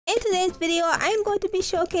today's video, I'm going to be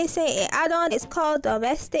showcasing an add-on. It's called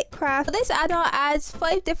DomesticCraft. So this add-on adds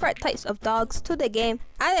 5 different types of dogs to the game,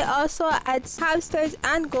 and it also adds hamsters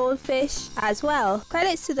and goldfish as well.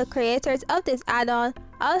 Credits to the creators of this add-on.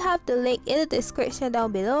 I'll have the link in the description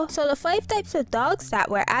down below. So the 5 types of dogs that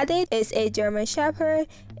were added is a German Shepherd,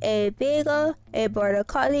 a Beagle, a Border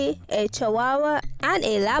Collie, a Chihuahua, and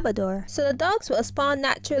a Labrador. So the dogs will spawn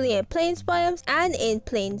naturally in plains biomes and in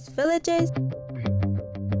plains villages.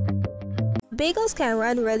 Beagles can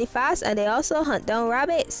run really fast, and they also hunt down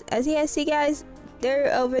rabbits. As you can see, guys,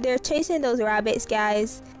 they're over there chasing those rabbits,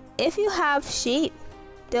 guys. If you have sheep,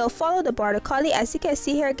 they'll follow the Border Collie. As you can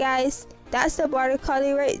see here, guys, that's the Border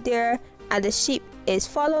Collie right there, and the sheep is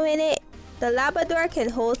following it. The Labrador can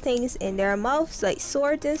hold things in their mouths like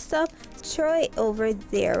swords and stuff. Throw it over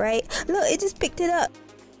there, right? Look, it just picked it up.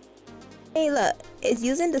 Hey, look, it's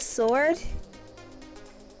using the sword.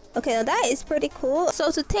 Okay, now that is pretty cool.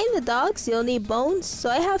 So to tame the dogs, you'll need bones. So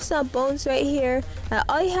I have some bones right here, and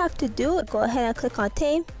all you have to do, go ahead and click on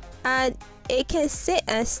tame, and it can sit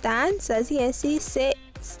and stand. So as you can see, sit,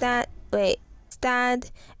 stand, wait,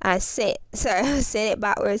 stand and sit. Sorry, I'm saying it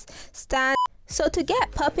backwards. Stand. So to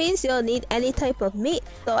get puppies, you'll need any type of meat.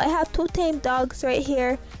 So I have 2 tame dogs right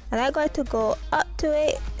here, and I'm going to go up to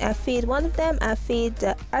it and feed one of them and feed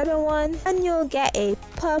the other one, and you'll get a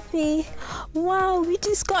puppy. Wow, we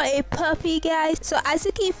just got a puppy, guys. So as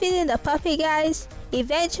you keep feeding the puppy, guys,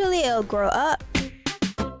 eventually it'll grow up.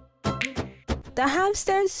 The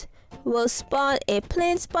hamsters will spawn in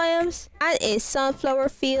plains biomes and in sunflower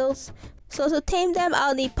fields. So to tame them,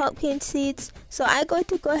 I'll need pumpkin seeds. So I'm going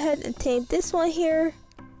to go ahead and tame this one here.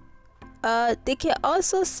 They can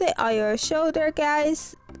also sit on your shoulder,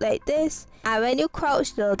 guys, like this. And when you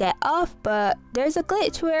crouch, they'll get off. But there's a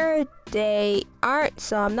glitch where they aren't,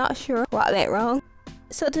 so I'm not sure what went wrong.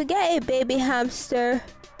 So to get a baby hamster,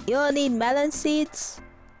 you'll need melon seeds.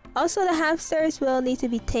 Also, the hamsters will need to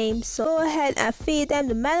be tamed. So go ahead and feed them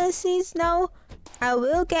the melon seeds now. I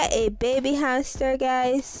will get a baby hamster,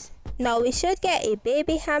 guys. Now we should get a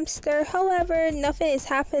baby hamster, however nothing is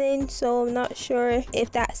happening, so I'm not sure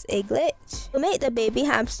if that's a glitch. To make the baby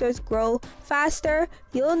hamsters grow faster,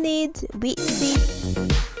 you'll need wheat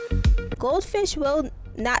seed. Goldfish will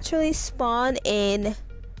naturally spawn in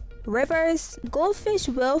rivers. Goldfish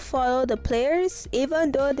will follow the players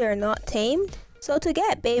even though they're not tamed. So to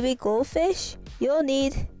get baby goldfish, you'll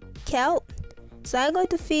need kelp. So I'm going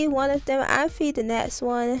to feed one of them and feed the next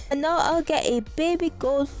one. And now I'll get a baby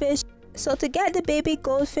goldfish. So to get the baby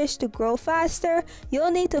goldfish to grow faster, you'll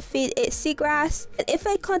need to feed it seagrass. And if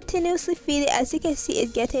I continuously feed it, as you can see,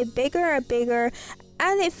 it's getting bigger and bigger.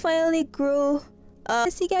 And it finally grew.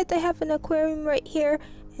 As you guys, I have an aquarium right here,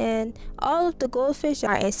 and all of the goldfish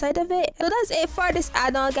are inside of it. So that's it for this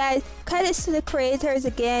add-on, guys. Credits to the creators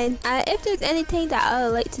again. And if there's anything that I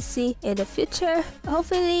would like to see in the future,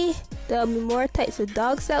 hopefully there'll be more types of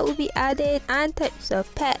dogs that will be added and types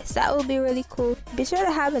of pets. That will be really cool. Be sure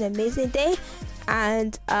to have an amazing day,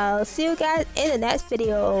 and I'll see you guys in the next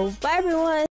video. Bye everyone.